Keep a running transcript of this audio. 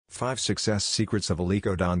5 Success Secrets of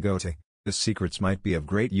Aliko Dangote. The secrets might be of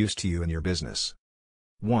great use to you in your business.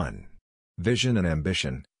 1. Vision and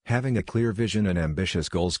ambition. Having a clear vision and ambitious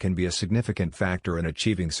goals can be a significant factor in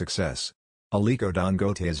achieving success. Aliko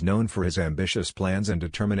Dangote is known for his ambitious plans and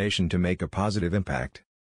determination to make a positive impact.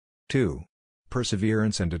 2.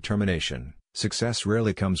 Perseverance and determination. Success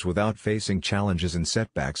rarely comes without facing challenges and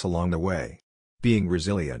setbacks along the way. Being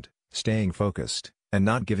resilient, staying focused, and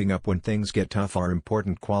not giving up when things get tough are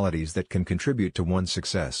important qualities that can contribute to one's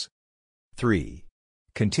success. 3.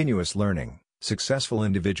 Continuous learning. Successful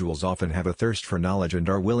individuals often have a thirst for knowledge and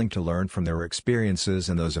are willing to learn from their experiences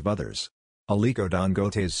and those of others. Aliko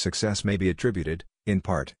Dangote's success may be attributed, in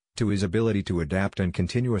part, to his ability to adapt and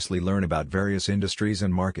continuously learn about various industries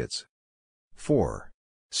and markets. 4.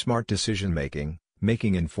 Smart decision-making.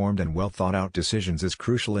 Making informed and well-thought-out decisions is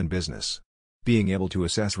crucial in business. Being able to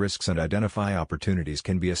assess risks and identify opportunities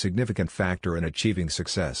can be a significant factor in achieving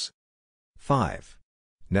success. 5.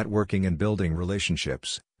 Networking and building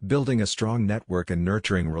relationships. Building a strong network and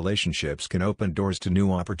nurturing relationships can open doors to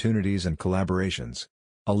new opportunities and collaborations.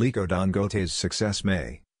 Aliko Dangote's success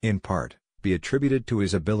may, in part, be attributed to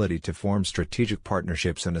his ability to form strategic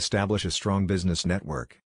partnerships and establish a strong business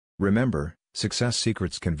network. Remember, success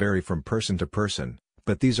secrets can vary from person to person,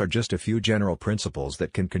 but these are just a few general principles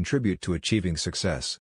that can contribute to achieving success.